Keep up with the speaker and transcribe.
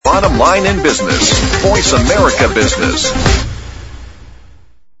Bottom line in business. Voice America Business.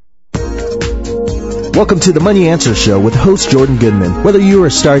 Welcome to the Money Answer Show with host Jordan Goodman. Whether you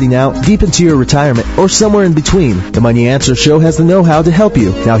are starting out, deep into your retirement, or somewhere in between, the Money Answer Show has the know-how to help you.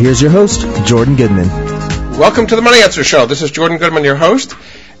 Now here's your host, Jordan Goodman. Welcome to the Money Answer Show. This is Jordan Goodman, your host.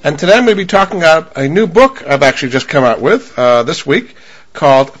 And today I'm going to be talking about a new book I've actually just come out with this week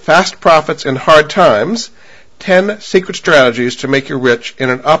called Fast Profits in Hard Times, 10 Secret Strategies to Make You Rich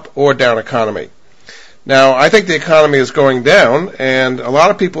in an Up or Down Economy. Now, I think the economy is going down, and a lot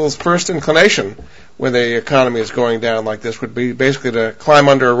of people's first inclination when the economy is going down like this would be basically to climb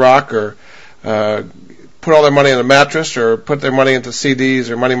under a rock or put all their money in a mattress or put their money into CDs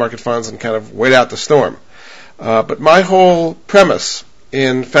or money market funds and kind of wait out the storm. But my whole premise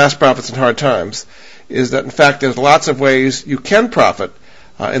in Fast Profits in Hard Times is that, in fact, there's lots of ways you can profit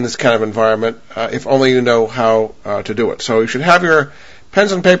in this kind of environment if only you know how to do it. So you should have your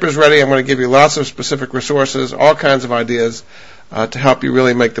pens and papers ready. I'm going to give you lots of specific resources, all kinds of ideas to help you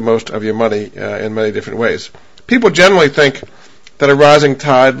really make the most of your money in many different ways. People generally think that a rising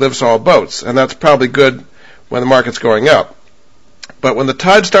tide lifts all boats, and that's probably good when the market's going up. But when the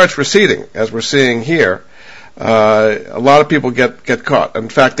tide starts receding, as we're seeing here, a lot of people get caught. In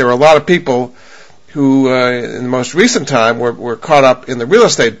fact, there are a lot of people who, in the most recent time, were caught up in the real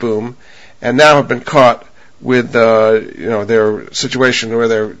estate boom, and now have been caught with their situation where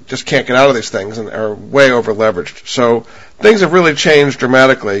they just can't get out of these things and are way over leveraged. So things have really changed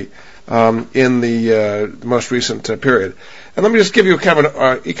dramatically in the most recent period. And let me just give you kind of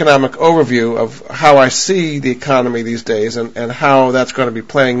an economic overview of how I see the economy these days and how that's going to be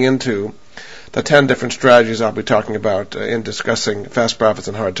playing into the 10 different strategies I'll be talking about in discussing Fast Profits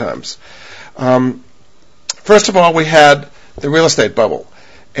in Hard Times. First of all, we had the real estate bubble.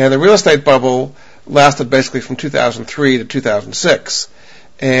 And the real estate bubble lasted basically from 2003 to 2006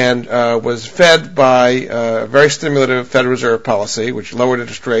 and was fed by a very stimulative Federal Reserve policy, which lowered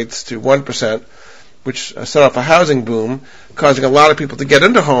interest rates to 1%, which set off a housing boom, causing a lot of people to get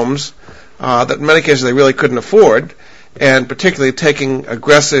into homes that in many cases they really couldn't afford, and particularly taking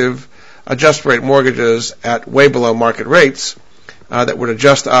aggressive adjust-rate mortgages at way below market rates that would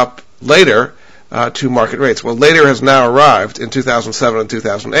adjust up later to market rates. Well, later has now arrived in 2007 and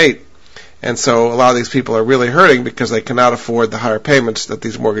 2008. And so a lot of these people are really hurting because they cannot afford the higher payments that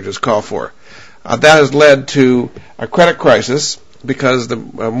these mortgages call for. That has led to a credit crisis because the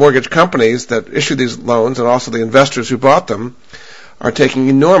mortgage companies that issue these loans and also the investors who bought them are taking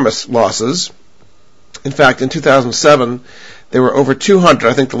enormous losses. In fact, in 2007, there were over 200,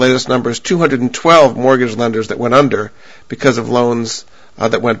 I think the latest number is 212 mortgage lenders that went under because of loans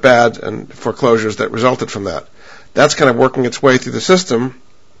that went bad and foreclosures that resulted from that. That's kind of working its way through the system.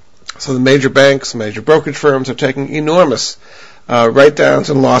 So the major banks, major brokerage firms are taking enormous write-downs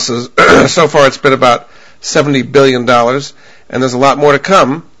and losses. So far it's been about $70 billion, and there's a lot more to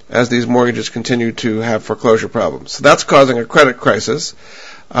come as these mortgages continue to have foreclosure problems. So that's causing a credit crisis,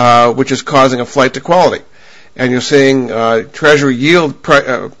 which is causing a flight to quality. And you're seeing Treasury yield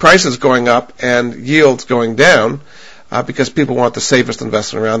prices going up and yields going down because people want the safest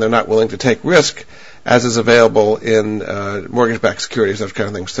investment around. They're not willing to take risk as is available in mortgage-backed securities, those kind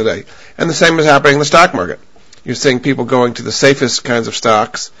of things today. And the same is happening in the stock market. You're seeing people going to the safest kinds of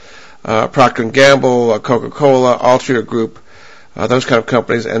stocks, Procter & Gamble, Coca-Cola, Altria Group, those kind of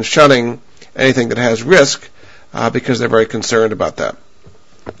companies, and shunning anything that has risk because they're very concerned about that.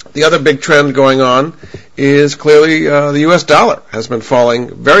 The other big trend going on is clearly the U.S. dollar has been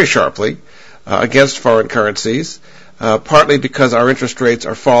falling very sharply against foreign currencies, partly because our interest rates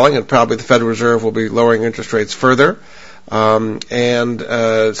are falling, and probably the Federal Reserve will be lowering interest rates further. So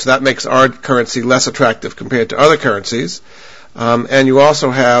that makes our currency less attractive compared to other currencies. And you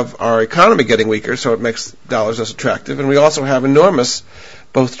also have our economy getting weaker, so it makes dollars less attractive. And we also have enormous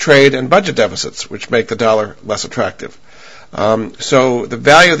both trade and budget deficits, which make the dollar less attractive. So the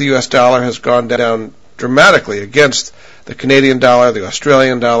value of the U.S. dollar has gone down dramatically against the Canadian dollar, the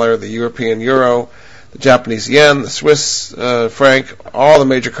Australian dollar, the European euro, the Japanese yen, the Swiss franc, all the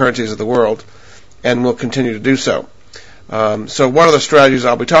major currencies of the world, and will continue to do so. So one of the strategies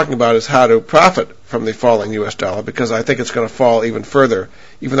I'll be talking about is how to profit from the falling U.S. dollar, because I think it's going to fall even further.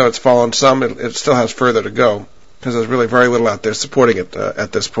 Even though it's fallen some, it still has further to go, because there's really very little out there supporting it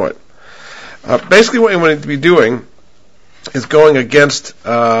at this point. Basically what you need to be doing is going against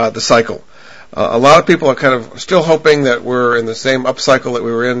the cycle. A lot of people are kind of still hoping that we're in the same upcycle that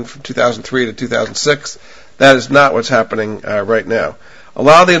we were in from 2003 to 2006. That is not what's happening right now. A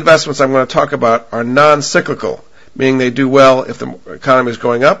lot of the investments I'm going to talk about are non-cyclical, meaning they do well if the economy is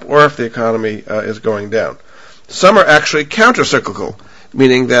going up or if the economy is going down. Some are actually counter-cyclical,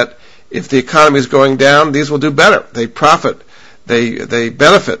 meaning that if the economy is going down, these will do better. They profit. They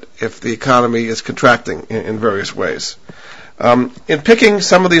benefit if the economy is contracting in various ways. In picking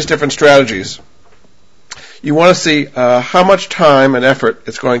some of these different strategies, you want to see how much time and effort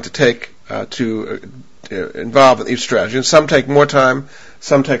it's going to take to involve in each strategy. And some take more time,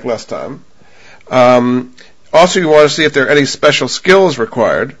 some take less time. Also, you want to see if there are any special skills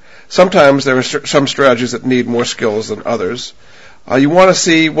required. Sometimes there are some strategies that need more skills than others. You want to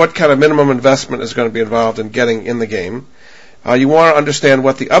see what kind of minimum investment is going to be involved in getting in the game. You want to understand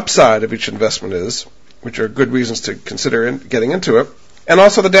what the upside of each investment is, which are good reasons to consider getting into it, and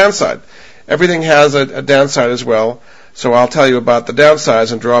also the downside. Everything has a downside as well, so I'll tell you about the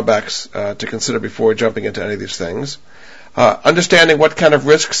downsides and drawbacks to consider before jumping into any of these things. Understanding what kind of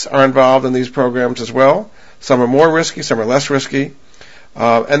risks are involved in these programs as well. Some are more risky, some are less risky.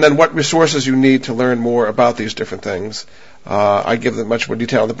 And then what resources you need to learn more about these different things. I give them much more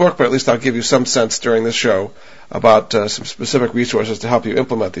detail in the book, but at least I'll give you some sense during this show about some specific resources to help you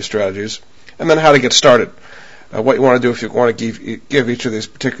implement these strategies, and then how to get started. What you want to do if you want to give each of these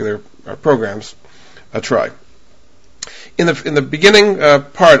particular programs a try. In the beginning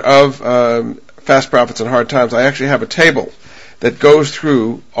part of Fast Profits in Hard Times, I actually have a table that goes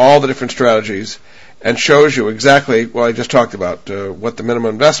through all the different strategies and shows you exactly what I just talked about, what the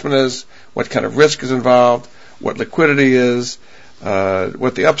minimum investment is, what kind of risk is involved, what liquidity is,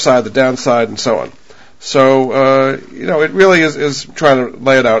 what the upside, the downside, and so on. So, it really is trying to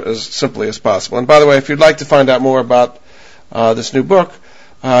lay it out as simply as possible. And by the way, if you'd like to find out more about this new book,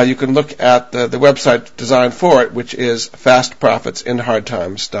 you can look at the website designed for it, which is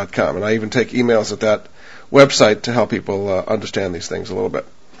fastprofitsinhardtimes.com. And I even take emails at that website to help people understand these things a little bit.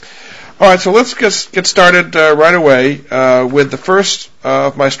 All right, so let's get started right away with the first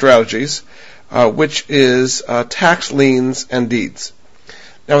of my strategies, which is tax liens and deeds.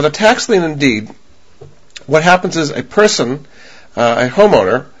 Now, with a tax lien and deed, what happens is a person, a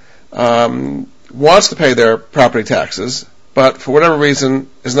homeowner, wants to pay their property taxes, but for whatever reason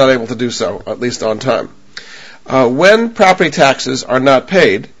is not able to do so, at least on time. When property taxes are not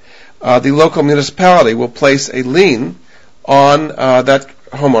paid, the local municipality will place a lien on that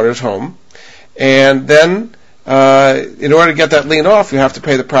homeowner's home, and then in order to get that lien off, you have to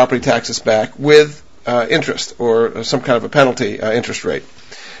pay the property taxes back with interest or some kind of a penalty interest rate.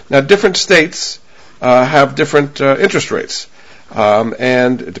 Now, different states have different interest rates,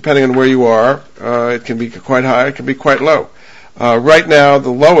 and depending on where you are, it can be quite high, it can be quite low. Right now, the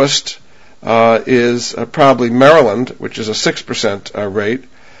lowest is probably Maryland, which is a 6% rate.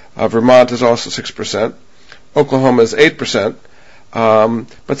 Vermont is also 6%. Oklahoma is 8%.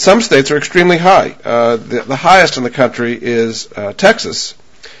 But some states are extremely high. The highest in the country is Texas,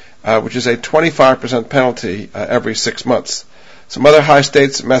 which is a 25% penalty every 6 months. Some other high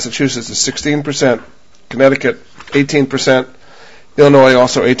states, Massachusetts is 16%, Connecticut 18%, Illinois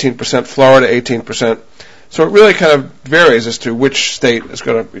also 18%, Florida 18%. So it really kind of varies as to which state is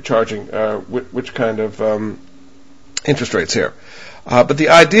going to be charging which kind of interest rates here. But the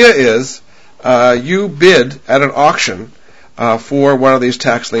idea is you bid at an auction for one of these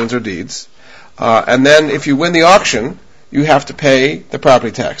tax liens or deeds, and then if you win the auction, you have to pay the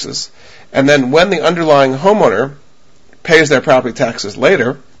property taxes. And then when the underlying homeowner pays their property taxes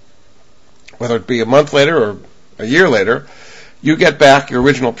later, whether it be a month later or a year later, you get back your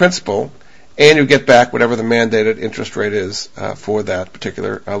original principal, and you get back whatever the mandated interest rate is for that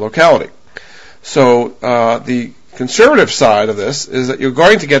particular locality. So the conservative side of this is that you're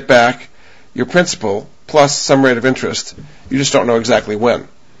going to get back your principal plus some rate of interest. You just don't know exactly when.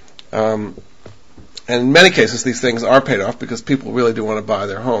 And in many cases, these things are paid off because people really do want to buy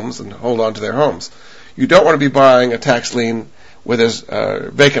their homes and hold on to their homes. You don't want to be buying a tax lien where there's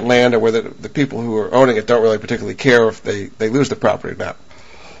vacant land or where the people who are owning it don't really particularly care if they lose the property or not.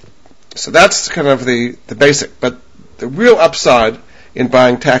 So that's kind of the basic. But the real upside in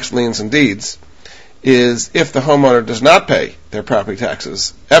buying tax liens and deeds is if the homeowner does not pay their property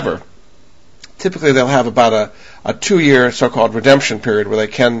taxes ever. Typically they'll have about a 2-year so-called redemption period where they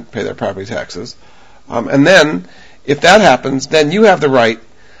can pay their property taxes. And then, if that happens, then you have the right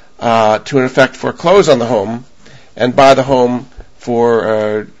to, in effect, foreclose on the home and buy the home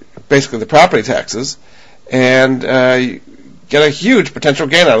for basically the property taxes and get a huge potential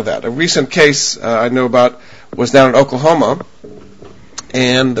gain out of that. A recent case I know about was down in Oklahoma,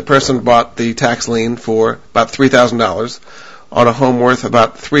 and the person bought the tax lien for about $3,000 on a home worth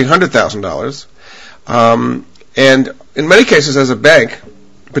about $300,000. And in many cases, as a bank,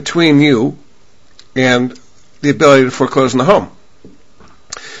 between you and the ability to foreclose on the home.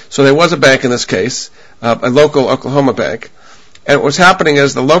 So there was a bank in this case, a local Oklahoma bank, And what was happening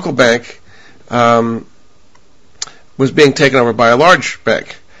is the local bank was being taken over by a large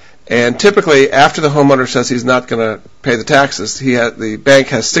bank. And typically, after the homeowner says he's not going to pay the taxes, the bank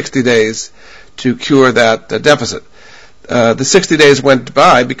has 60 days to cure that deficit. The 60 days went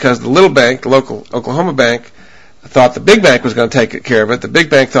by because the little bank, the local Oklahoma bank, thought the big bank was going to take care of it. The big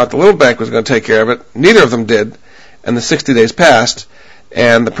bank thought the little bank was going to take care of it. Neither of them did, and the 60 days passed,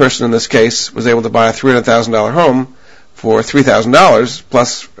 and the person in this case was able to buy a $300,000 home for $3,000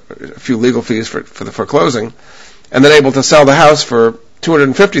 plus a few legal fees for the foreclosing, and then able to sell the house for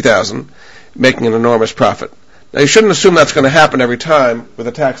 $250,000, making an enormous profit. Now, you shouldn't assume that's going to happen every time with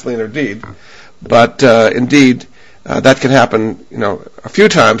a tax lien or deed, but indeed, that can happen, a few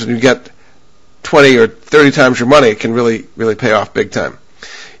times, and you get 20 or 30 times your money. It can really, really pay off big time.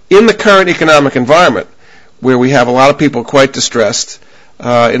 In the current economic environment, where we have a lot of people quite distressed,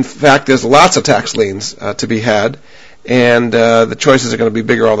 in fact, there's lots of tax liens to be had, and the choices are going to be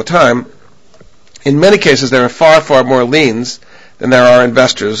bigger all the time. In many cases, there are far, far more liens than there are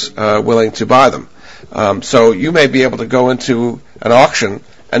investors willing to buy them. So you may be able to go into an auction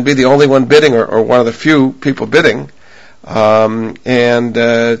and be the only one bidding or one of the few people bidding, and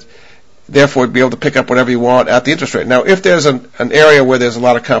therefore be able to pick up whatever you want at the interest rate. Now, if there's an area where there's a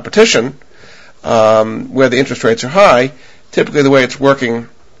lot of competition, where the interest rates are high, typically the way it's working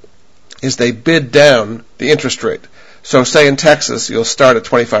is they bid down the interest rate. So say in Texas, you'll start at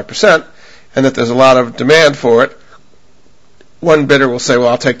 25%, and if there's a lot of demand for it, one bidder will say, well,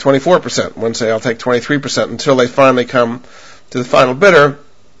 I'll take 24%. One say, I'll take 23%, until they finally come to the final bidder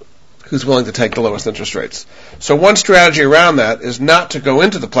who's willing to take the lowest interest rates. So one strategy around that is not to go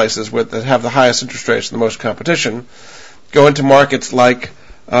into the places that have the highest interest rates and the most competition. Go into markets like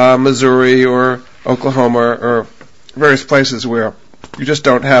Missouri or Oklahoma or various places where you just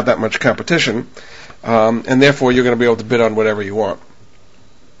don't have that much competition, and therefore you're going to be able to bid on whatever you want.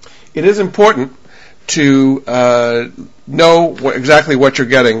 It is important to know exactly what you're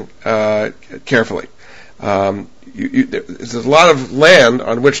getting carefully. There's a lot of land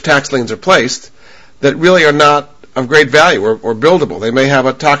on which tax liens are placed that really are not of great value or buildable. They may have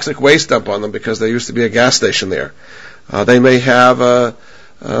a toxic waste dump on them because there used to be a gas station there. They may have a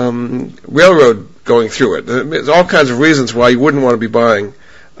railroad going through it. There's all kinds of reasons why you wouldn't want to be buying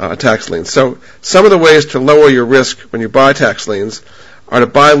a tax lien. So some of the ways to lower your risk when you buy tax liens are to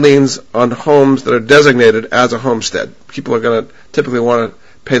buy liens on homes that are designated as a homestead. People are going to typically want to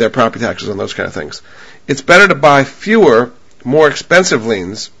pay their property taxes on those kind of things. It's better to buy fewer, more expensive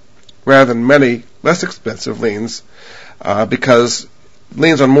liens rather than many less expensive liens because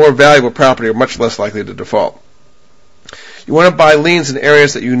liens on more valuable property are much less likely to default. You want to buy liens in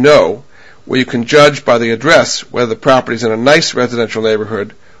areas that you know, where you can judge by the address whether the property is in a nice residential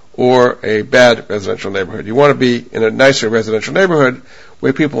neighborhood or a bad residential neighborhood. You want to be in a nicer residential neighborhood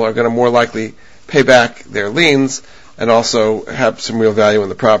where people are going to more likely pay back their liens and also have some real value in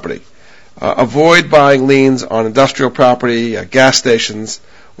the property. Avoid buying liens on industrial property, gas stations,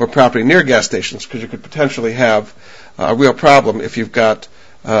 or property near gas stations, because you could potentially have a real problem if you've got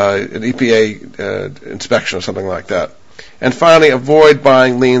an EPA inspection or something like that. And finally, avoid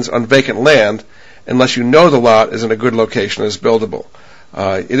buying liens on vacant land unless you know the lot is in a good location and is buildable.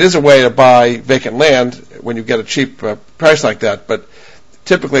 It is a way to buy vacant land when you get a cheap price like that, but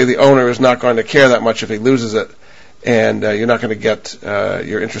typically the owner is not going to care that much if he loses it, and you're not going to get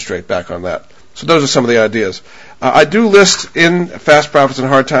your interest rate back on that. So those are some of the ideas. I do list in Fast Profits and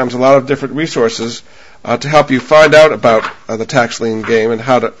Hard Times a lot of different resources to help you find out about the tax lien game and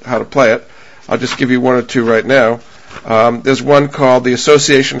how to play it. I'll just give you one or two right now. There's one called the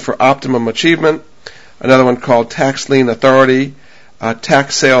Association for Optimum Achievement, another one called Tax Lien Authority,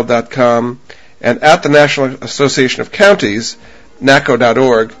 taxsale.com, and at the National Association of Counties,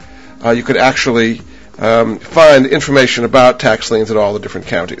 NACO.org, you could actually find information about tax liens at all the different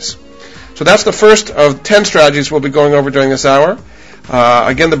counties. So that's the first of 10 strategies we'll be going over during this hour.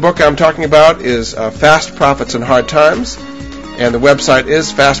 Again, the book I'm talking about is Fast Profits in Hard Times, and the website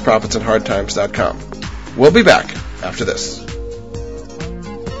is fastprofitsandhardtimes.com. We'll be back after this.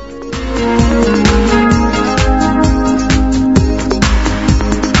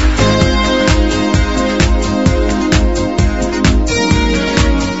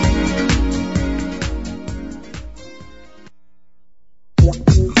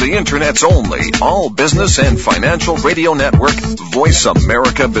 The Internet's only all business and financial radio network, Voice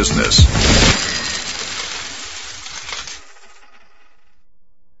America Business.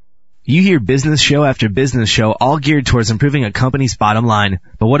 You hear business show after business show all geared towards improving a company's bottom line.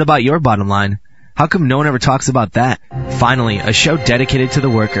 But what about your bottom line? How come no one ever talks about that? Finally, a show dedicated to the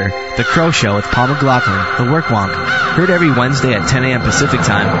worker. The Crow Show with Paul McLaughlin, the Work Wonk. Heard every Wednesday at 10 a.m. Pacific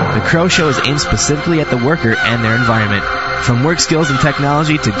Time, the Crow Show is aimed specifically at the worker and their environment. From work skills and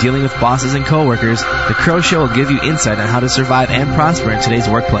technology to dealing with bosses and coworkers, the Crow Show will give you insight on how to survive and prosper in today's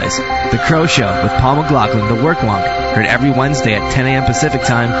workplace. The Crow Show with Paul McLaughlin, the Work Wonk. Heard every Wednesday at 10 a.m. Pacific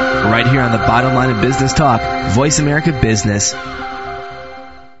Time, right here on the Bottom Line of Business Talk, Voice America Business.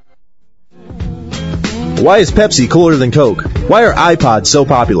 Why is Pepsi cooler than Coke? Why are iPods so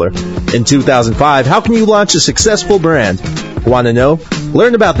popular? In 2005, how can you launch a successful brand? Want to know?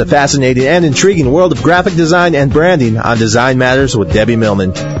 Learn about the fascinating and intriguing world of graphic design and branding on Design Matters with Debbie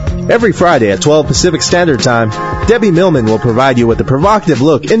Millman. Every Friday at 12 Pacific Standard Time, Debbie Millman will provide you with a provocative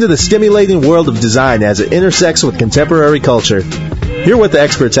look into the stimulating world of design as it intersects with contemporary culture. Hear what the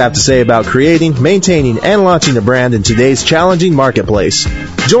experts have to say about creating, maintaining, and launching a brand in today's challenging marketplace.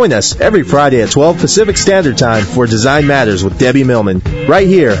 Join us every Friday at 12 Pacific Standard Time for Design Matters with Debbie Millman, right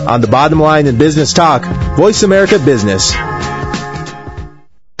here on the Bottom Line in Business Talk, Voice America Business.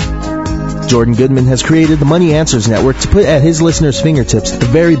 Jordan Goodman has created the Money Answers Network to put at his listeners' fingertips the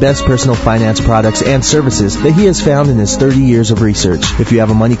very best personal finance products and services that he has found in his 30 years of research. If you have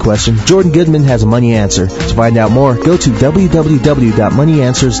a money question, Jordan Goodman has a money answer. To find out more, go to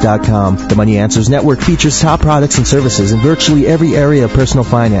www.moneyanswers.com. The Money Answers Network features top products and services in virtually every area of personal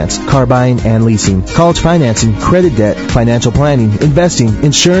finance, car buying and leasing, college financing, credit debt, financial planning, investing,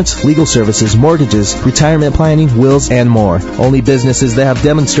 insurance, legal services, mortgages, retirement planning, wills, and more. Only businesses that have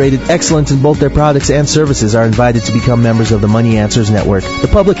demonstrated excellence in both their products and services are invited to become members of the Money Answers Network. The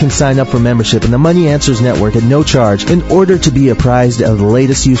public can sign up for membership in the Money Answers Network at no charge in order to be apprised of the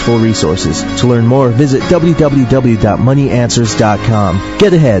latest useful resources. To learn more, visit www.moneyanswers.com.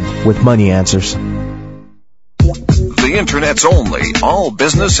 Get ahead with Money Answers. The Internet's only all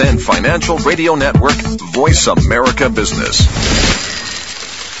business and financial radio network, Voice America Business.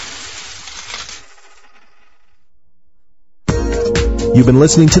 You've been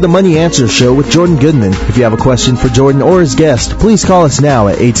listening to the Money Answers Show with Jordan Goodman. If you have a question for Jordan or his guest, please call us now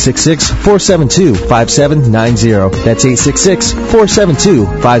at 866-472-5790. That's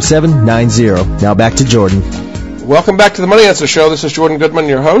 866-472-5790. Now back to Jordan. Welcome back to the Money Answers Show. This is Jordan Goodman,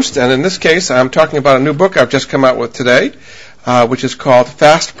 your host, and in this case, I'm talking about a new book I've just come out with today, which is called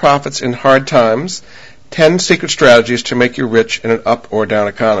Fast Profits in Hard Times, 10 Secret Strategies to Make You Rich in an Up or Down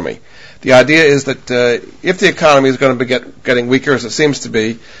Economy. The idea is that if the economy is going to be getting weaker, as it seems to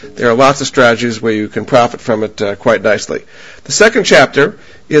be, there are lots of strategies where you can profit from it quite nicely. The second chapter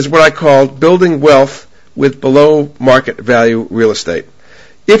is what I call Building Wealth with Below Market Value Real Estate.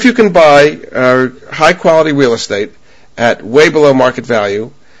 If you can buy high-quality real estate at way below market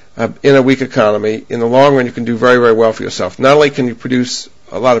value in a weak economy, in the long run you can do very, very well for yourself. Not only can you produce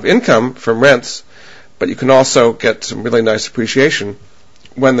a lot of income from rents, but you can also get some really nice appreciation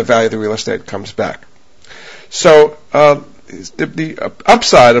when the value of the real estate comes back. So the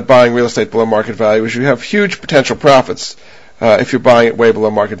upside of buying real estate below market value is you have huge potential profits if you're buying it way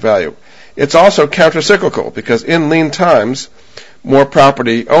below market value. It's also counter-cyclical because in lean times, more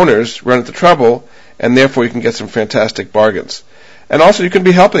property owners run into trouble, and therefore you can get some fantastic bargains. And also you can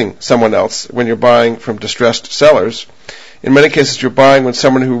be helping someone else when you're buying from distressed sellers. In many cases, you're buying when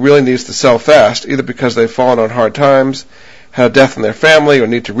someone who really needs to sell fast, either because they've fallen on hard times, had a death in their family, or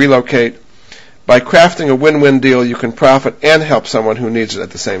need to relocate. By crafting a win-win deal, you can profit and help someone who needs it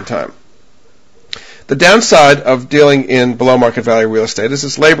at the same time. The downside of dealing in below market value real estate is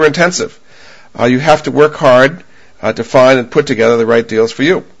it's labor intensive. You have to work hard to find and put together the right deals for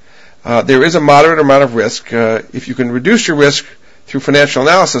you. There is a moderate amount of risk. If you can reduce your risk through financial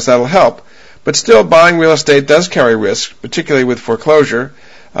analysis, that'll help. But still, buying real estate does carry risk, particularly with foreclosure,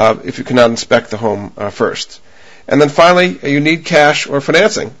 if you cannot inspect the home first. And then finally, you need cash or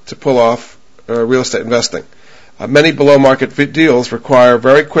financing to pull off real estate investing. Many below-market deals require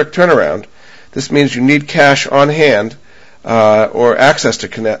very quick turnaround. This means you need cash on hand or access to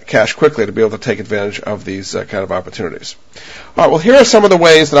cash quickly to be able to take advantage of these kind of opportunities. All right, well, here are some of the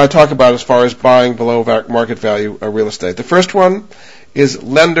ways that I talk about as far as buying below market value real estate. The first one is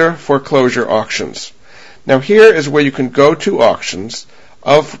lender foreclosure auctions. Now, here is where you can go to auctions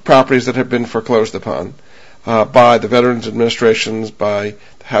of properties that have been foreclosed upon by the Veterans Administrations, by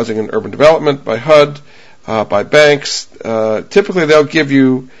Housing and Urban Development, by HUD, by banks. Typically, they'll give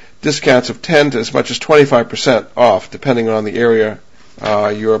you discounts of 10 to as much as 25% off, depending on the area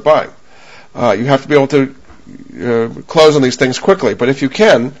you are buying. You have to be able to close on these things quickly, but if you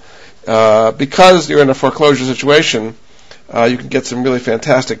can, because you're in a foreclosure situation, you can get some really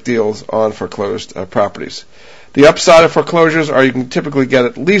fantastic deals on foreclosed properties. The upside of foreclosures are you can typically get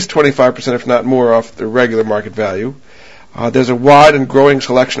at least 25%, if not more, off the regular market value. There's a wide and growing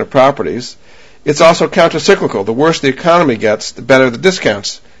selection of properties. It's also countercyclical. The worse the economy gets, the better the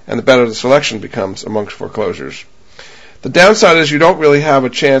discounts, and the better the selection becomes amongst foreclosures. The downside is you don't really have a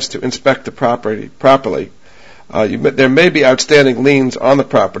chance to inspect the property properly. There may be outstanding liens on the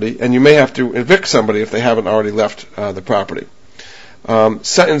property, and you may have to evict somebody if they haven't already left the property.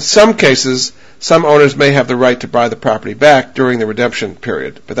 So in some cases, some owners may have the right to buy the property back during the redemption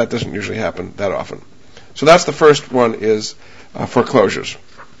period, but that doesn't usually happen that often. So that's the first one, is foreclosures.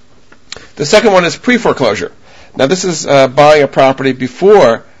 The second one is pre-foreclosure. Now this is buying a property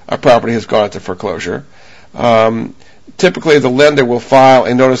before a property has gone into foreclosure. Typically the lender will file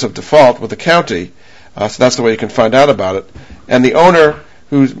a notice of default with the county, so that's the way you can find out about it. And the owner,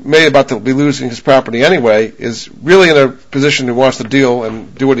 who's maybe about to be losing his property anyway, is really in a position who wants to deal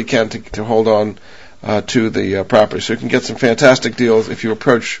and do what he can to hold on to the property. So you can get some fantastic deals if you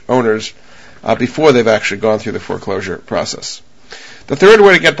approach owners before they've actually gone through the foreclosure process. The third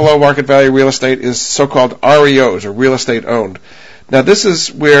way to get below market value real estate is so-called REOs, or real estate owned. Now this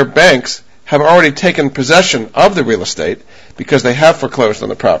is where banks have already taken possession of the real estate because they have foreclosed on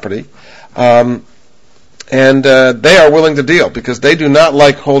the property, and they are willing to deal because they do not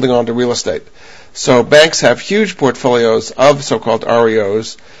like holding on to real estate. So banks have huge portfolios of so-called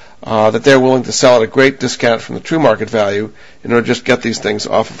REOs that they're willing to sell at a great discount from the true market value in order to just get these things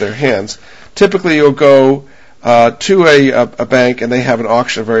off of their hands. Typically you'll go to a bank and they have an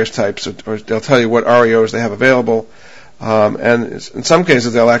auction of various types, or they'll tell you what REOs they have available, and in some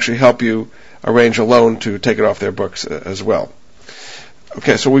cases they'll actually help you arrange a loan to take it off their books as well.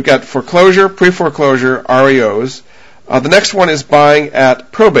 Okay, so we've got foreclosure, pre-foreclosure, REOs. The next one is buying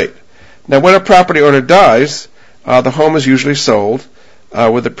at probate. Now when a property owner dies, the home is usually sold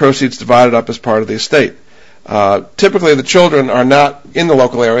with the proceeds divided up as part of the estate. Typically the children are not in the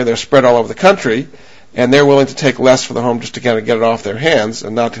local area, they're spread all over the country, and they're willing to take less for the home just to kind of get it off their hands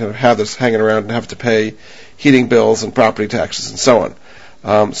and not to have this hanging around and have to pay heating bills and property taxes and so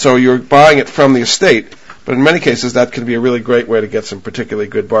on. So you're buying it from the estate, but in many cases that can be a really great way to get some particularly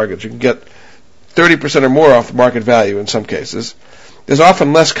good bargains. You can get 30% or more off the market value in some cases. There's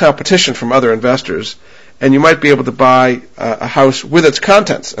often less competition from other investors, and you might be able to buy a house with its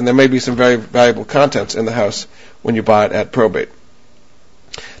contents, and there may be some very valuable contents in the house when you buy it at probate.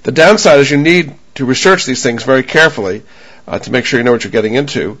 The downside is you need to research these things very carefully to make sure you know what you're getting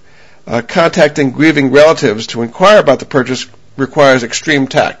into. Contacting grieving relatives to inquire about the purchase requires extreme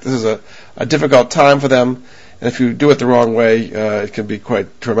tact. This is a difficult time for them, and if you do it the wrong way, it can be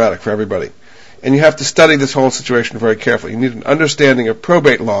quite traumatic for everybody. And you have to study this whole situation very carefully. You need an understanding of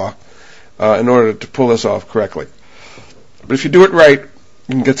probate law in order to pull this off correctly. But if you do it right,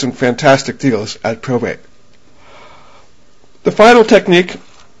 you can get some fantastic deals at probate. The final technique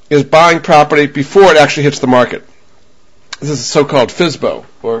is buying property before it actually hits the market. This is a so-called FSBO,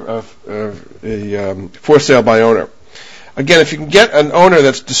 or a for sale by owner. Again, if you can get an owner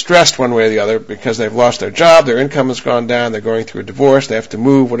that's distressed one way or the other because they've lost their job, their income has gone down, they're going through a divorce, they have to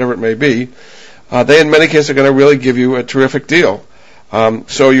move, whatever it may be, they in many cases are going to really give you a terrific deal.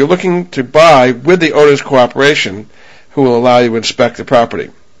 So you're looking to buy with the owner's cooperation, who will allow you to inspect the property.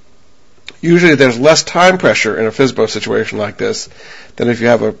 Usually there's less time pressure in a FSBO situation like this than if you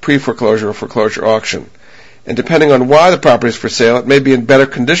have a pre-foreclosure or foreclosure auction. And depending on why the property is for sale, it may be in better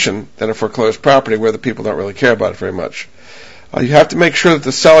condition than a foreclosed property where the people don't really care about it very much. You have to make sure that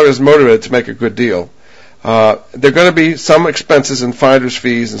the seller is motivated to make a good deal. There are going to be some expenses and finder's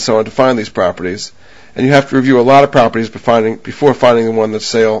fees and so on to find these properties, and you have to review a lot of properties before finding the one that's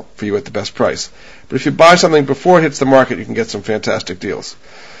sale for you at the best price. But if you buy something before it hits the market, you can get some fantastic deals.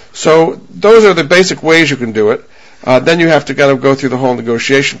 So those are the basic ways you can do it. Then you have to kind of go through the whole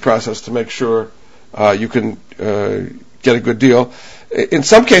negotiation process to make sure you can get a good deal. In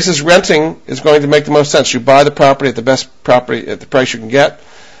some cases, renting is going to make the most sense. You buy the property at the best property at the price you can get.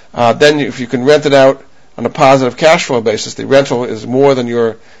 Then if you can rent it out on a positive cash flow basis, the rental is more than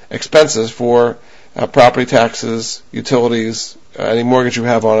your expenses for property taxes, utilities, any mortgage you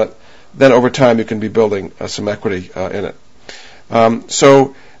have on it. Then over time you can be building some equity in it.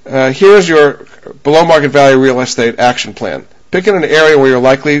 So here's your below market value real estate action plan. Pick an area where you're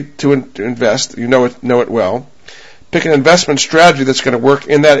likely to invest. You know it well. Pick an investment strategy that's going to work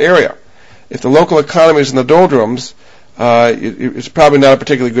in that area. If the local economy is in the doldrums, it's probably not a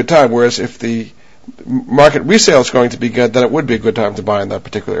particularly good time, whereas if the market resale is going to be good, then it would be a good time to buy in that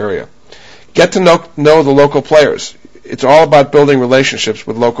particular area. Get to know the local players. It's all about building relationships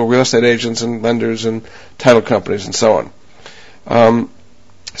with local real estate agents and lenders and title companies and so on.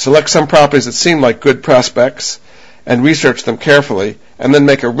 Select some properties that seem like good prospects and research them carefully, and then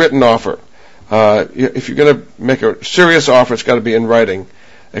make a written offer. If you're going to make a serious offer, it's got to be in writing,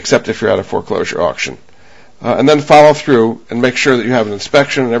 except if you're at a foreclosure auction. And then follow through and make sure that you have an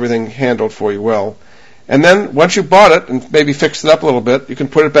inspection and everything handled for you well. And then once you bought it and maybe fixed it up a little bit, you can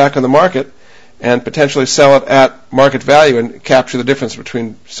put it back on the market and potentially sell it at market value and capture the difference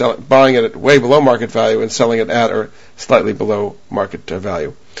between buying it at way below market value and selling it at or slightly below market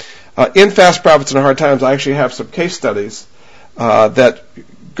value. In Fast Profits in Hard Times, I actually have some case studies that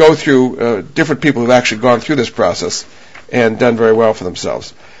go through different people who've actually gone through this process and done very well for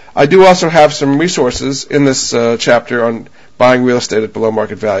themselves. I do also have some resources in this chapter on buying real estate at below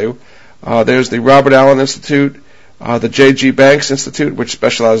market value. There's the Robert Allen Institute, the J.G. Banks Institute, which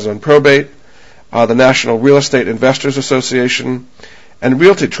specializes on probate, the National Real Estate Investors Association, and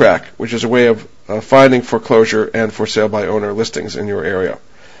Realty Track, which is a way of finding foreclosure and for sale by owner listings in your area.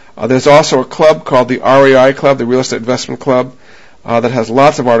 There's also a club called the REI Club, the Real Estate Investment Club, that has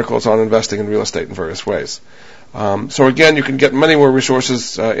lots of articles on investing in real estate in various ways. So again, you can get many more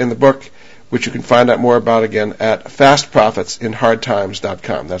resources in the book, which you can find out more about again at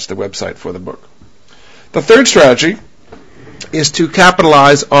fastprofitsinhardtimes.com. That's the website for the book. The third strategy is to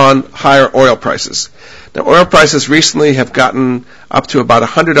capitalize on higher oil prices. Now, oil prices recently have gotten up to about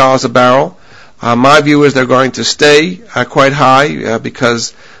 $100 a barrel. My view is they're going to stay quite high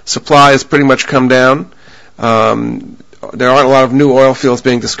because supply has pretty much come down. There aren't a lot of new oil fields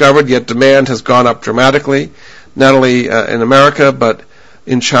being discovered, yet demand has gone up dramatically, not only in America, but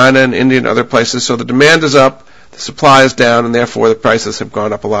in China and India and other places. So the demand is up, the supply is down, and therefore the prices have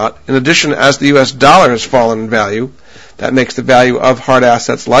gone up a lot. In addition, as the U.S. dollar has fallen in value, that makes the value of hard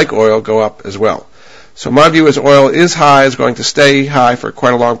assets like oil go up as well. So my view is oil is high, is going to stay high for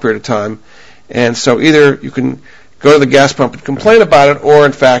quite a long period of time. And so either you can go to the gas pump and complain about it, or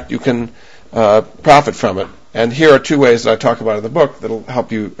in fact you can profit from it. And here are two ways that I talk about in the book that will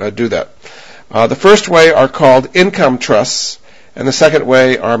help you do that. The first way are called income trusts, and the second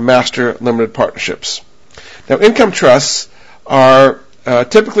way are master limited partnerships. Now, income trusts are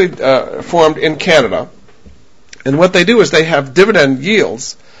typically formed in Canada, and what they do is they have dividend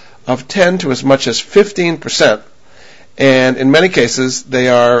yields of 10 to as much as 15%, and in many cases they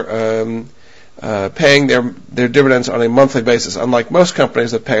are paying their dividends on a monthly basis, unlike most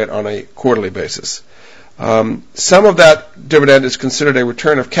companies that pay it on a quarterly basis. Some of that dividend is considered a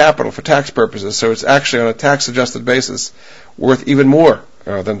return of capital for tax purposes, so it's actually on a tax-adjusted basis worth even more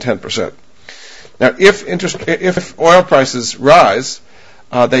than 10%. Now, if oil prices rise,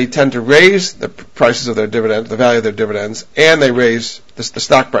 they tend to raise the prices of their dividends, the value of their dividends, and they raise the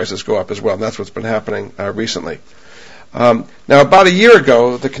stock prices go up as well, and that's what's been happening recently. Now, about a year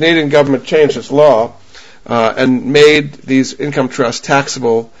ago, the Canadian government changed its law and made these income trusts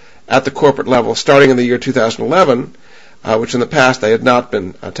taxable at the corporate level starting in the year 2011, which in the past they had not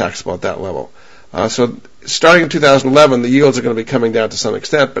been taxable at that level. So starting in 2011, the yields are going to be coming down to some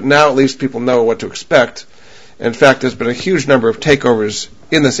extent, but now at least people know what to expect. In fact, there's been a huge number of takeovers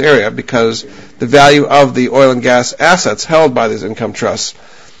in this area because the value of the oil and gas assets held by these income trusts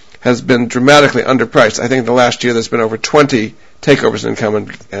has been dramatically underpriced. I think in the last year there's been over 20 takeovers in income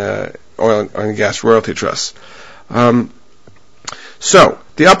and oil and gas royalty trusts. So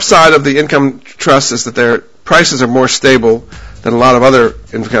the upside of the income trusts is that their prices are more stable than a lot of other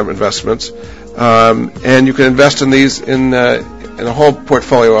income investments, and you can invest in these in a whole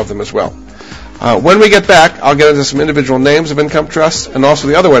portfolio of them as well. When we get back, I'll get into some individual names of income trusts and also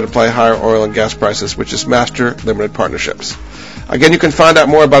the other way to play higher oil and gas prices, which is master limited partnerships. Again, you can find out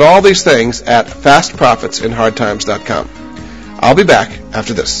more about all these things at fastprofitsinhardtimes.com. I'll be back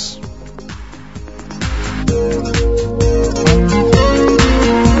after this.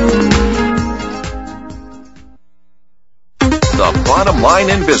 The bottom line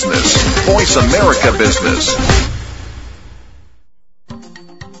in business. Voice America Business.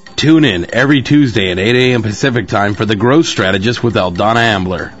 Tune in every Tuesday at 8 a.m. Pacific Time for The Growth Strategist with Aldana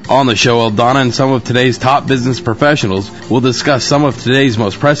Ambler. On the show, Aldana and some of today's top business professionals will discuss some of today's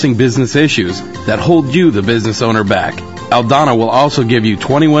most pressing business issues that hold you, the business owner, back. Aldana will also give you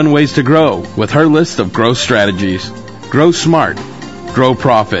 21 ways to grow with her list of growth strategies. Grow smart, grow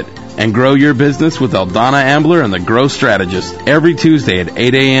profit, and grow your business with Aldana Ambler and The Growth Strategist every Tuesday at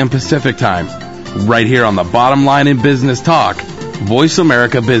 8 a.m. Pacific Time, right here on the Bottom Line in Business Talk, Voice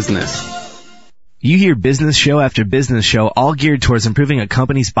America Business. You hear business show after business show all geared towards improving a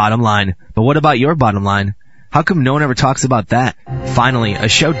company's bottom line. But what about your bottom line? How come no one ever talks about that? Finally, a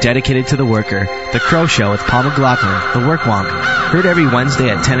show dedicated to the worker. The Crow Show with Paul McLaughlin, the Work Wonk. Heard every Wednesday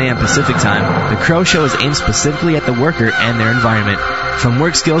at 10 a.m. Pacific Time, the Crow Show is aimed specifically at the worker and their environment. From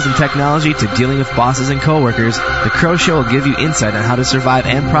work skills and technology to dealing with bosses and coworkers, the Crow Show will give you insight on how to survive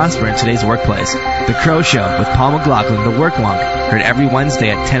and prosper in today's workplace. The Crow Show with Paul McLaughlin, the Work Wonk. Heard every Wednesday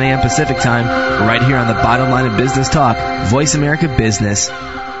at 10 a.m. Pacific Time, right here on the Bottom Line of Business Talk, Voice America Business.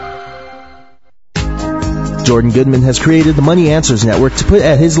 Jordan Goodman has created the Money Answers Network to put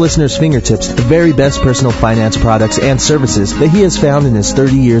at his listeners' fingertips the very best personal finance products and services that he has found in his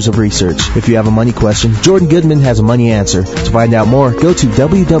 30 years of research. If you have a money question, Jordan Goodman has a money answer. To find out more, go to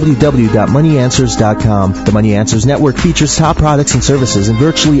www.moneyanswers.com. The Money Answers Network features top products and services in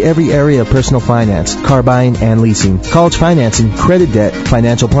virtually every area of personal finance, car buying and leasing, college financing, credit debt,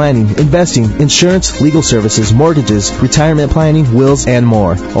 financial planning, investing, insurance, legal services, mortgages, retirement planning, wills, and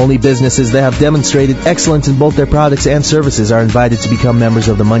more. Only businesses that have demonstrated excellence in both their products and services are invited to become members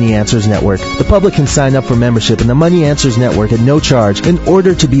of the Money Answers Network. The public can sign up for membership in the Money Answers Network at no charge in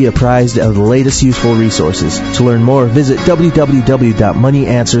order to be apprised of the latest useful resources. To learn more, visit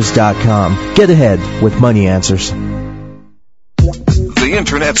www.moneyanswers.com. Get ahead with Money Answers. The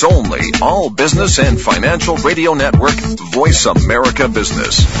Internet's only all business and financial radio network, Voice America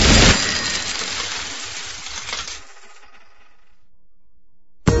Business.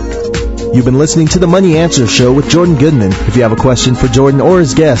 You've been listening to the Money Answers Show with Jordan Goodman. If you have a question for Jordan or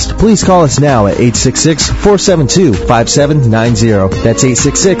his guest, please call us now at 866-472-5790. That's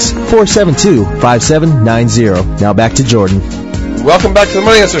 866-472-5790. Now back to Jordan. Welcome back to the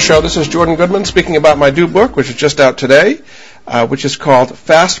Money Answers Show. This is Jordan Goodman speaking about my new book, which is just out today, which is called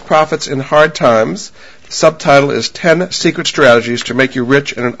Fast Profits in Hard Times. The subtitle is 10 Secret Strategies to Make You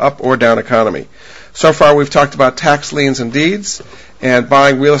Rich in an Up or Down Economy. So far we've talked about tax liens and deeds and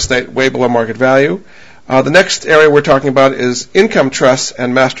buying real estate way below market value. The next area we're talking about is income trusts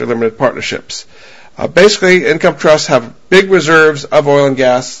and master limited partnerships. Basically, income trusts have big reserves of oil and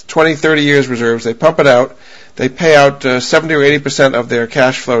gas, 20, 30 years reserves. They pump it out. They pay out 70 or 80% of their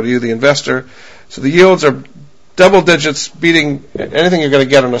cash flow to you, the investor. So the yields are double digits, beating anything you're going to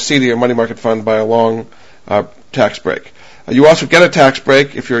get on a CD or money market fund by a long tax break. You also get a tax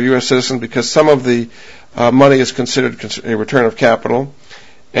break if you're a U.S. citizen because some of the money is considered a return of capital.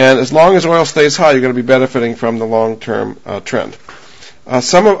 And as long as oil stays high, you're going to be benefiting from the long-term trend.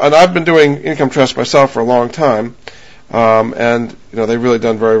 And I've been doing income trusts myself for a long time, and they've really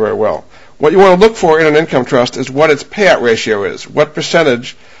done very, very well. What you want to look for in an income trust is what its payout ratio is. What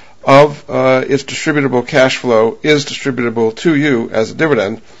percentage of its distributable cash flow is distributable to you as a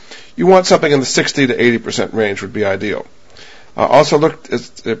dividend? You want something in the 60 to 80% range would be ideal. Also look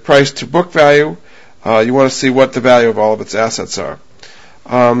at price to book value. You want to see what the value of all of its assets are.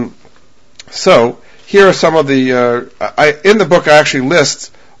 So here are some of the, in the book I actually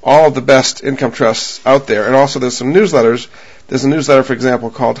list all of the best income trusts out there, and also there's some newsletters. There's a newsletter, for example,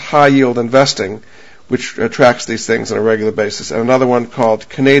 called High Yield Investing, which tracks these things on a regular basis, and another one called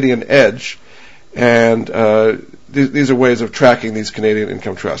Canadian Edge, and these are ways of tracking these Canadian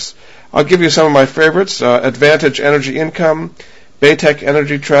income trusts. I'll give you some of my favorites: Advantage Energy Income, Baytech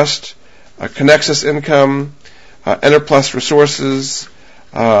Energy Trust, Connexus Income, Enerplus Resources,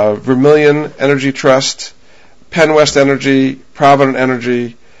 Vermilion Energy Trust, Penn West Energy, Provident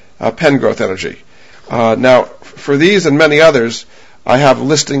Energy, Penn Growth Energy. Now, for these and many others, I have a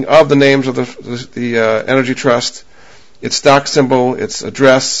listing of the names of the energy trust, its stock symbol, its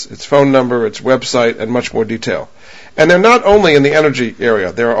address, its phone number, its website, and much more detail. And they're not only in the energy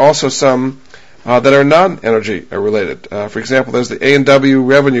area. There are also some that are non-energy related. For example, there's the A&W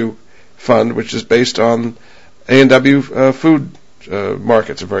Revenue Fund, which is based on A&W food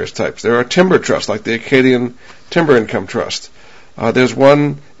markets of various types. There are timber trusts, like the Acadian Timber Income Trust. There's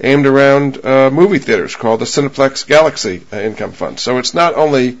one aimed around movie theaters called the Cineplex Galaxy Income Fund. So it's not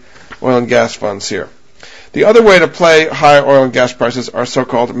only oil and gas funds here. The other way to play higher oil and gas prices are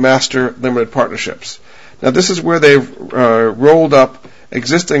so-called master limited partnerships. Now, this is where they've rolled up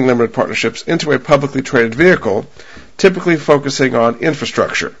existing limited partnerships into a publicly traded vehicle, typically focusing on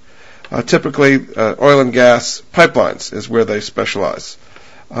infrastructure. Typically, oil and gas pipelines is where they specialize.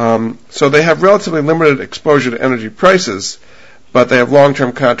 So they have relatively limited exposure to energy prices, but they have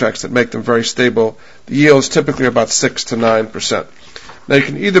long-term contracts that make them very stable. The yields typically are about 6 to 9%. Now, you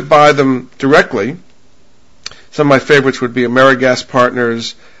can either buy them directly. Some of my favorites would be AmeriGas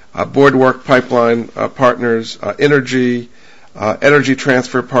Partners, Boardwalk Pipeline Partners, Energy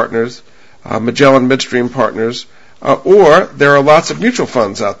Transfer Partners, Magellan Midstream Partners, or there are lots of mutual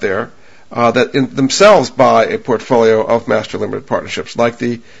funds out there that themselves buy a portfolio of master limited partnerships, like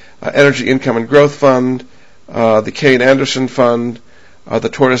the Energy Income and Growth Fund, the Kane Anderson Fund, the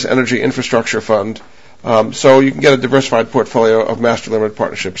Tortoise Energy Infrastructure Fund. So you can get a diversified portfolio of master limited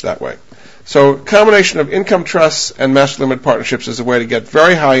partnerships that way. So a combination of income trusts and master limited partnerships is a way to get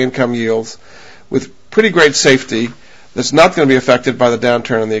very high income yields with pretty great safety that's not going to be affected by the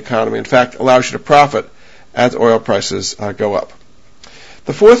downturn in the economy. In fact, allows you to profit as oil prices go up.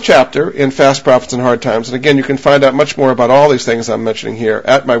 The fourth chapter in Fast Profits in Hard Times, and again, you can find out much more about all these things I'm mentioning here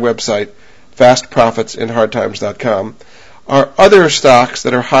at my website, fastprofitsinhardtimes.com, are other stocks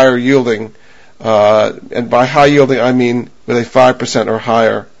that are higher yielding, and by high yielding I mean with a 5% or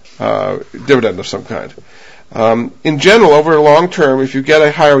higher dividend of some kind. In general, over a long term, if you get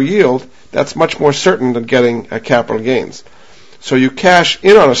a higher yield, that's much more certain than getting capital gains. So you cash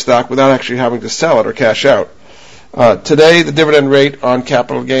in on a stock without actually having to sell it or cash out. Today, the dividend rate on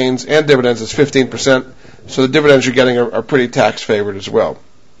capital gains and dividends is 15%, so the dividends you're getting are pretty tax favored as well.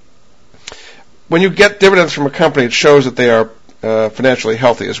 When you get dividends from a company, it shows that they are financially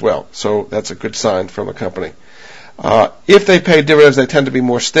healthy as well, so that's a good sign from a company. If they pay dividends, they tend to be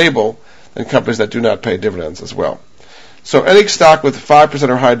more stable than companies that do not pay dividends as well. So any stock with 5%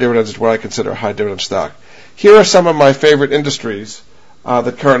 or higher dividends is what I consider a high dividend stock. Here are some of my favorite industries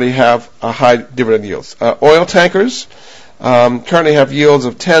that currently have high dividend yields. Oil tankers currently have yields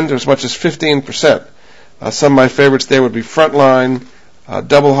of 10 to as much as 15%. Some of my favorites there would be Frontline,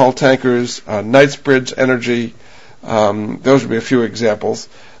 double hull tankers, Knightsbridge Energy. Those would be a few examples.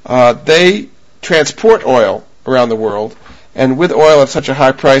 They transport oil around the world, and with oil at such a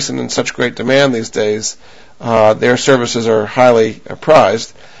high price and in such great demand these days, their services are highly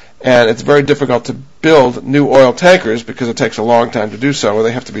prized, and it's very difficult to build new oil tankers because it takes a long time to do so, and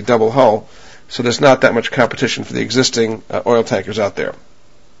they have to be double hull, so there's not that much competition for the existing oil tankers out there.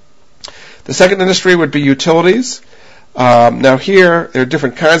 The second industry would be utilities. Now here, there are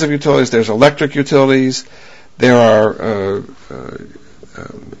different kinds of utilities. There's electric utilities, there are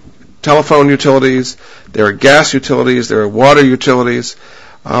telephone utilities, there are gas utilities, there are water utilities.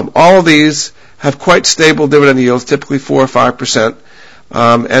 All of these have quite stable dividend yields, typically 4 or 5%,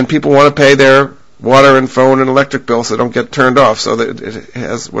 and people want to pay their water and phone and electric bills so they don't get turned off. So that it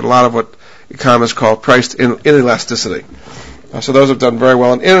has a lot of what economists call priced inelasticity. So those have done very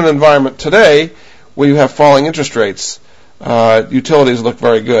well. And in an environment today where you have falling interest rates, utilities look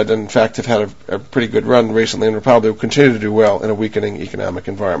very good, and in fact have had a pretty good run recently and will probably continue to do well in a weakening economic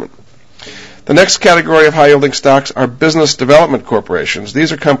environment. The next category of high-yielding stocks are business development corporations.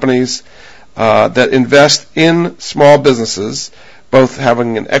 These are companies that invest in small businesses, both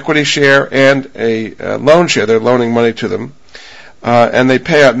having an equity share and a loan share. They're loaning money to them, and they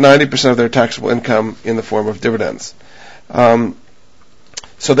pay out 90% of their taxable income in the form of dividends.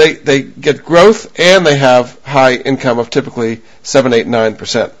 So they get growth, and they have high income of typically 7, 8,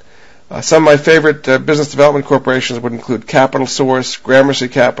 9%. Some of my favorite business development corporations would include Capital Source, Gramercy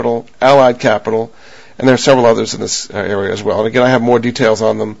Capital, Allied Capital, and there are several others in this area as well. And again, I have more details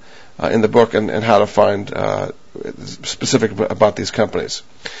on them in the book and how to find specific about these companies.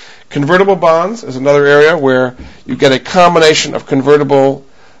 Convertible bonds is another area where you get a combination of convertible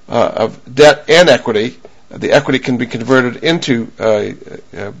of debt and equity. The equity can be converted into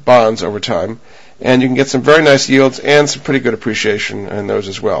bonds over time, and you can get some very nice yields and some pretty good appreciation in those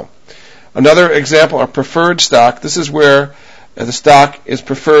as well. Another example are preferred stock. This is where the stock is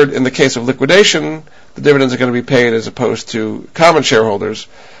preferred in the case of liquidation. The dividends are going to be paid as opposed to common shareholders.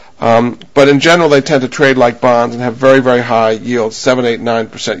 But in general, they tend to trade like bonds and have very, very high yields, 7, 8,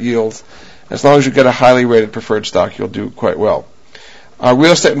 9% yields. As long as you get a highly rated preferred stock, you'll do quite well.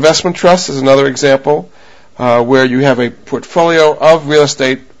 Real estate investment trust is another example where you have a portfolio of real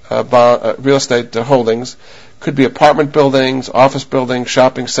estate holdings. Could be apartment buildings, office buildings,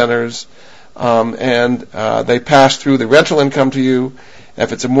 shopping centers, and they pass through the rental income to you.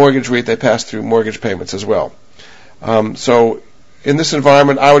 If it's a mortgage REIT, they pass through mortgage payments as well. So in this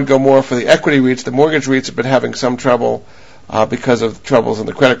environment, I would go more for the equity REITs. The mortgage REITs have been having some trouble because of troubles in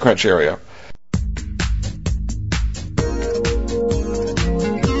the credit crunch area.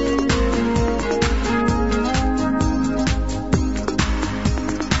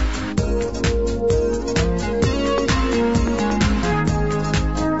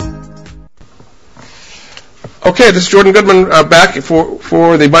 Okay, this is Jordan Goodman back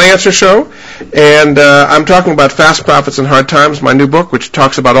for the Money Answer Show, and I'm talking about Fast Profits in Hard Times, my new book, which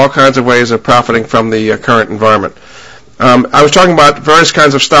talks about all kinds of ways of profiting from the current environment. I was talking about various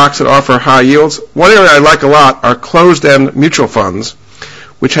kinds of stocks that offer high yields. One area I like a lot are closed-end mutual funds,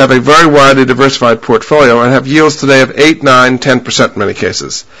 which have a very widely diversified portfolio and have yields today of 8, 9, 10% in many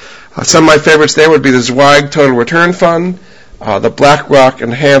cases. Some of my favorites there would be the Zweig Total Return Fund, the BlackRock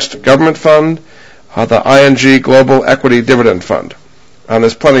Enhanced Government Fund, the ING Global Equity Dividend Fund.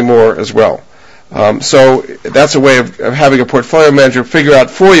 There's plenty more as well. So that's a way of having a portfolio manager figure out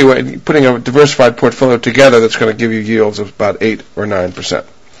for you and putting a diversified portfolio together that's going to give you yields of about 8 or 9%.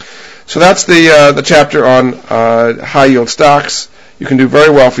 So that's the chapter on high yield stocks. You can do very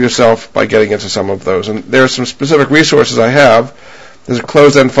well for yourself by getting into some of those. And there are some specific resources I have. There's a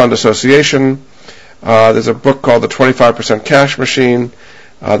closed-end fund association. There's a book called The 25% Cash Machine.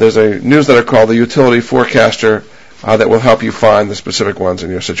 There's a newsletter called The Utility Forecaster that will help you find the specific ones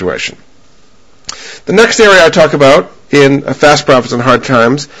in your situation. The next area I talk about in Fast Profits and Hard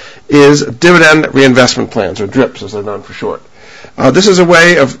Times is dividend reinvestment plans, or DRIPs as they're known for short. This is a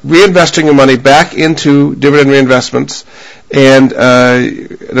way of reinvesting your money back into dividend reinvestments, and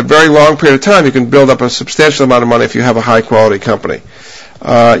in a very long period of time you can build up a substantial amount of money if you have a high-quality company.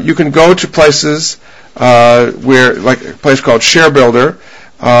 You can go to places like a place called ShareBuilder,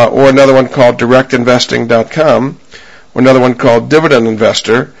 or another one called directinvesting.com, or another one called Dividend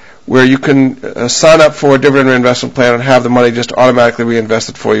Investor, where you can sign up for a dividend reinvestment plan and have the money just automatically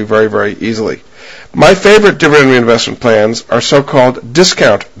reinvested for you very, very easily. My favorite dividend reinvestment plans are so-called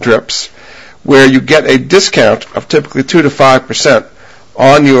discount DRIPs, where you get a discount of typically 2 to 5%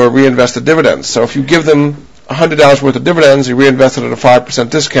 on your reinvested dividends. So if you give them $100 worth of dividends, you reinvest it at a 5%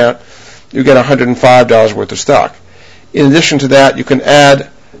 discount, you get $105 worth of stock. In addition to that, you can add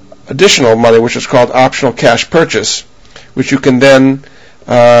additional money, which is called optional cash purchase, which you can then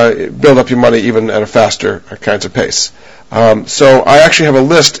build up your money even at a faster kinds of pace. So I actually have a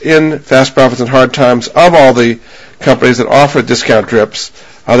list in Fast Profits and Hard Times of all the companies that offer discount DRIPs.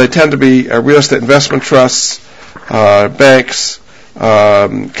 They tend to be real estate investment trusts, banks,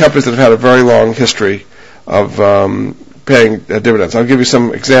 companies that have had a very long history of paying dividends. I'll give you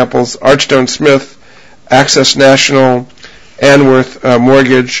some examples. Archstone Smith, Access National, Anworth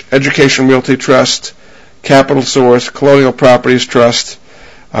Mortgage, Education Realty Trust, Capital Source, Colonial Properties Trust,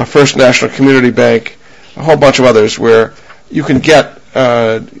 First National Community Bank, a whole bunch of others where you can get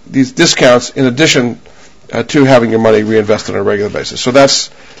these discounts in addition to having your money reinvested on a regular basis. So that's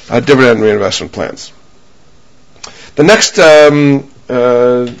dividend reinvestment plans. The next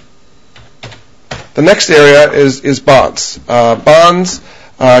area is bonds. Bonds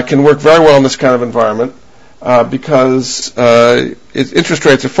can work very well in this kind of environment because if interest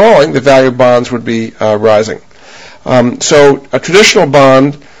rates are falling, the value of bonds would be rising. So a traditional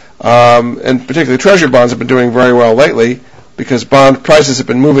bond, and particularly treasury bonds, have been doing very well lately because bond prices have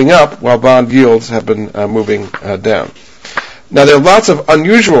been moving up while bond yields have been moving down. Now, there are lots of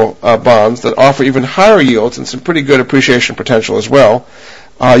unusual bonds that offer even higher yields and some pretty good appreciation potential as well.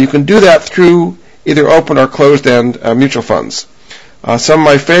 You can do that through either open or closed-end mutual funds. Some of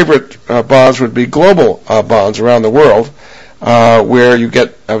my favorite bonds would be global bonds around the world, where you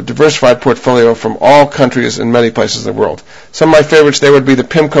get a diversified portfolio from all countries in many places in the world. Some of my favorites there would be the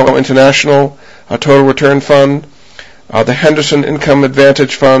PIMCO International Total Return Fund, the Henderson Income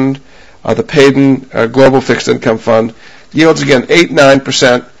Advantage Fund, the Payden Global Fixed Income Fund. Yields again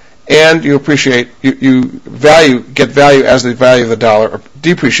 8-9%, and you get value as the value of the dollar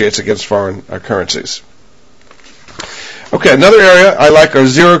depreciates against foreign currencies. Okay, another area I like are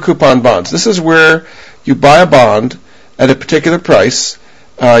zero coupon bonds. This is where you buy a bond at a particular price.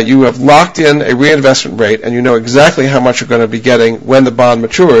 You have locked in a reinvestment rate, and you know exactly how much you're going to be getting when the bond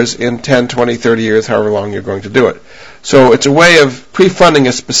matures in 10, 20, 30 years, however long you're going to do it. So it's a way of pre-funding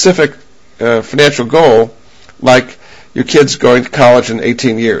a specific financial goal, like your kid's going to college in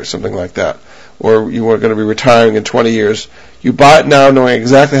 18 years, something like that, or you are going to be retiring in 20 years. You buy it now knowing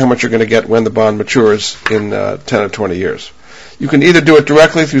exactly how much you're going to get when the bond matures in 10 or 20 years. You can either do it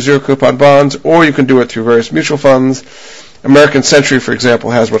directly through zero coupon bonds, or you can do it through various mutual funds. American Century, for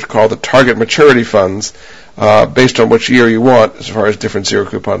example, has what's called the target maturity funds, based on which year you want as far as different zero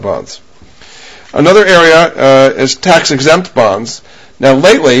coupon bonds. Another area is tax-exempt bonds. Now,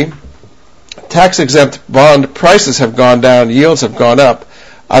 lately, tax-exempt bond prices have gone down, yields have gone up,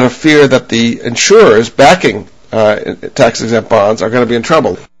 out of fear that the insurers backing tax-exempt bonds are going to be in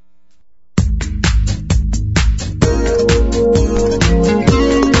trouble.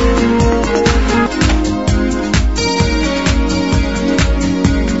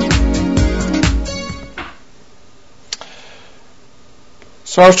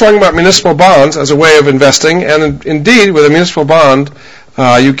 So I was talking about municipal bonds as a way of investing, and indeed, with a municipal bond,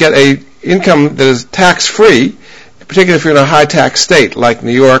 you get a income that is tax-free, particularly if you're in a high-tax state like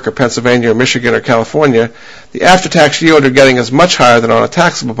New York or Pennsylvania or Michigan or California. The after-tax yield you're getting is much higher than on a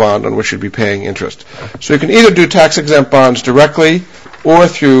taxable bond on which you'd be paying interest. So you can either do tax-exempt bonds directly or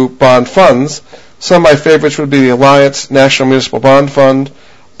through bond funds. Some of my favorites would be the Alliance National Municipal Bond Fund,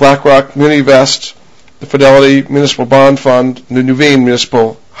 BlackRock MuniVest, the Fidelity Municipal Bond Fund, the Nuveen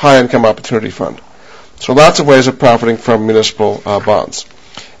Municipal High Income Opportunity Fund. So lots of ways of profiting from municipal bonds.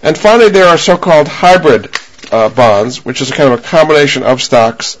 And finally, there are so-called hybrid bonds, which is a kind of a combination of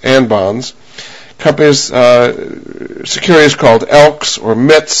stocks and bonds. Companies, securities called ELKs or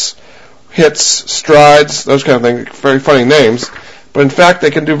MITs, HITs, Strides, those kind of things, very funny names. But in fact,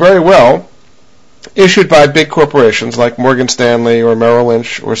 they can do very well, issued by big corporations like Morgan Stanley or Merrill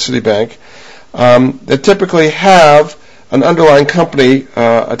Lynch or Citibank, that typically have an underlying company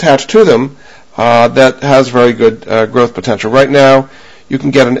attached to them that has very good growth potential. Right now, you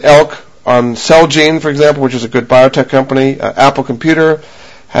can get an ELK on Celgene, for example, which is a good biotech company. Apple Computer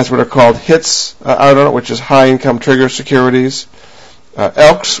has what are called HITs out on it, which is high income trigger securities.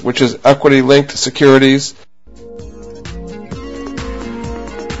 ELKs, which is equity linked securities.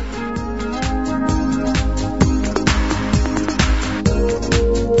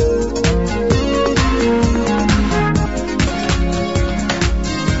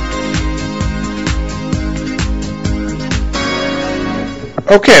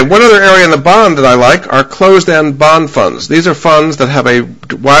 Okay, one other area in the bond that I like are closed-end bond funds. These are funds that have a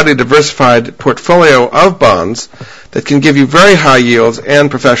widely diversified portfolio of bonds that can give you very high yields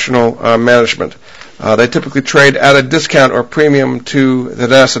and professional management. They typically trade at a discount or premium to the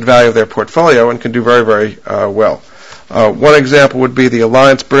net asset value of their portfolio and can do very, very well. One example would be the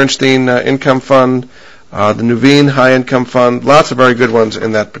Alliance Bernstein Income Fund, the Nuveen High Income Fund, lots of very good ones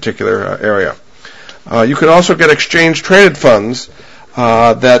in that particular area. You can also get exchange-traded funds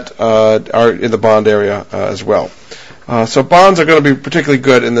that are in the bond area as well. So bonds are going to be particularly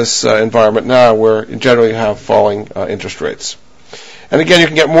good in this environment now where you generally have falling interest rates. And again, you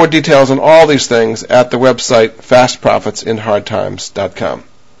can get more details on all these things at the website fastprofitsinhardtimes.com.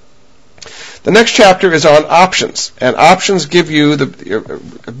 The next chapter is on options, and options give you the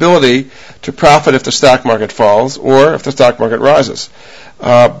ability to profit if the stock market falls or if the stock market rises.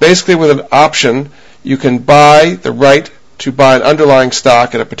 Basically, with an option, you can buy the right to buy an underlying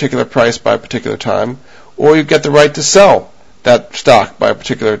stock at a particular price by a particular time, or you get the right to sell that stock by a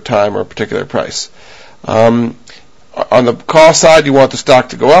particular time or a particular price. On the call side, you want the stock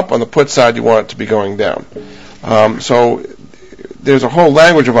to go up. On the put side, you want it to be going down. So there's a whole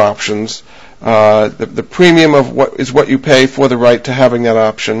language of options. The premium of what you pay for the right to having that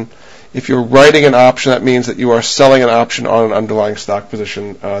option. If you're writing an option, that means that you are selling an option on an underlying stock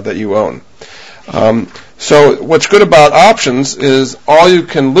position that you own. So what's good about options is all you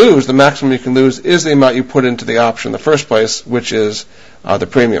can lose, the maximum you can lose, is the amount you put into the option in the first place, which is the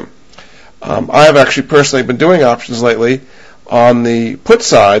premium. I have actually personally been doing options lately on the put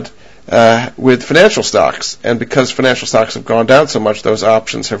side with financial stocks, and because financial stocks have gone down so much, those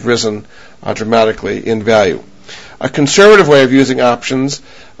options have risen dramatically in value. A conservative way of using options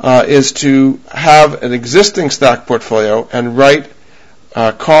is to have an existing stock portfolio and write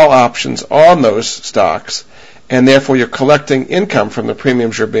call options on those stocks, and therefore you're collecting income from the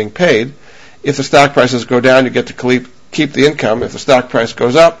premiums you're being paid. If the stock prices go down, you get to keep the income. If the stock price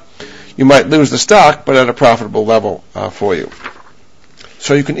goes up, you might lose the stock, but at a profitable level for you.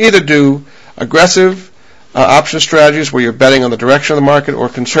 So you can either do aggressive option strategies where you're betting on the direction of the market, or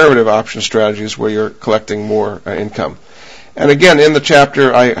conservative option strategies where you're collecting more income. And again, in the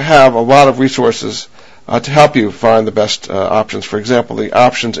chapter, I have a lot of resources to help you find the best options. For example, the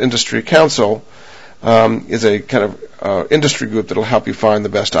Options Industry Council is a kind of industry group that will help you find the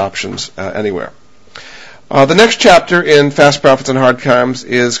best options anywhere. The next chapter in Fast Profits in Hard Times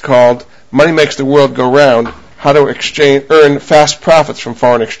is called Money Makes the World Go Round, How to Earn Fast Profits from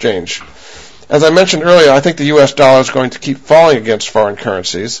Foreign Exchange. As I mentioned earlier, I think the U.S. dollar is going to keep falling against foreign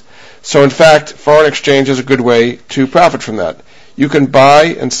currencies. So in fact, foreign exchange is a good way to profit from that. You can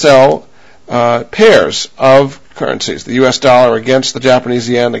buy and sell pairs of currencies, the U.S. dollar against the Japanese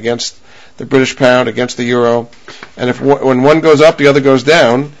yen, against the British pound, against the euro, and when one goes up, the other goes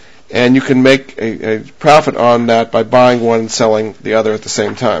down, and you can make a profit on that by buying one and selling the other at the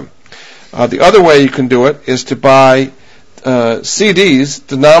same time. The other way you can do it is to buy CDs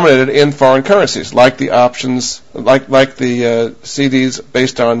denominated in foreign currencies, like the options, like the CDs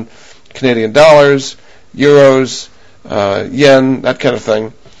based on Canadian dollars, euros, yen, that kind of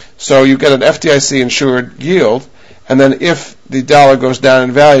thing. So you get an FDIC-insured yield, and then if the dollar goes down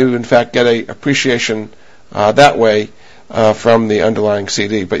in value, you in fact get a appreciation that way from the underlying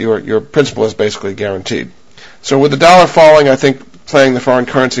CD, but your principal is basically guaranteed. So with the dollar falling, I think playing the foreign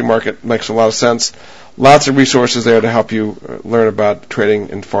currency market makes a lot of sense. Lots of resources there to help you learn about trading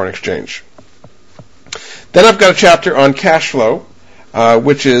in foreign exchange. Then I've got a chapter on cash flow,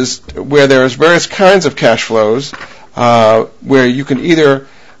 which is where there's various kinds of cash flows, where you can either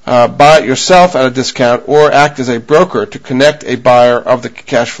buy it yourself at a discount, or act as a broker to connect a buyer of the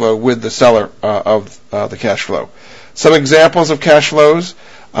cash flow with the seller of the cash flow. Some examples of cash flows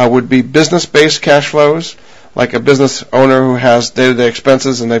would be business-based cash flows, like a business owner who has day-to-day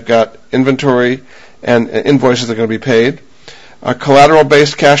expenses and they've got inventory and invoices that are going to be paid.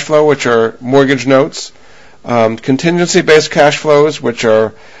 Collateral-based cash flow, which are mortgage notes. Contingency-based cash flows, which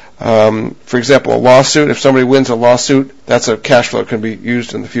are, for example, a lawsuit. If somebody wins a lawsuit, that's a cash flow that can be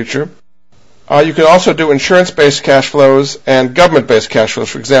used in the future. You can also do insurance-based cash flows and government-based cash flows.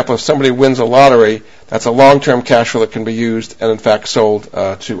 For example, if somebody wins a lottery, that's a long-term cash flow that can be used and, in fact, sold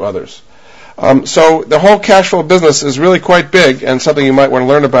to others. So the whole cash flow business is really quite big and something you might want to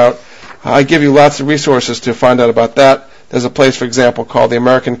learn about. I give you lots of resources to find out about that. There's a place, for example, called the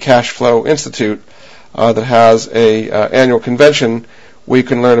American Cash Flow Institute that has a annual convention where you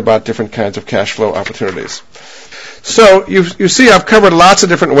can learn about different kinds of cash flow opportunities. So you see I've covered lots of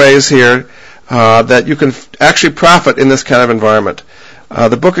different ways here that you can actually profit in this kind of environment.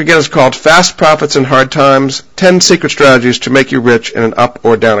 The book, again, is called Fast Profits in Hard Times, 10 Secret Strategies to Make You Rich in an Up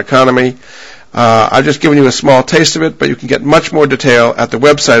or Down Economy. I've just given you a small taste of it, but you can get much more detail at the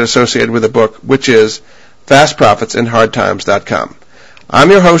website associated with the book, which is fastprofitsinhardtimes.com. I'm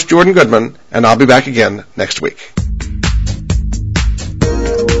your host, Jordan Goodman, and I'll be back again next week.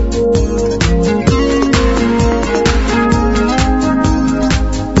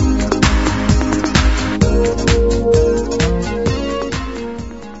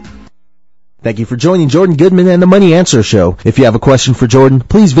 Thank you for joining Jordan Goodman and the Money Answer Show. If you have a question for Jordan,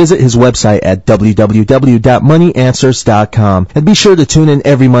 please visit his website at www.moneyanswers.com. And be sure to tune in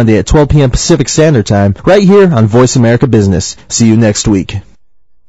every Monday at 12 p.m. Pacific Standard Time right here on Voice America Business. See you next week.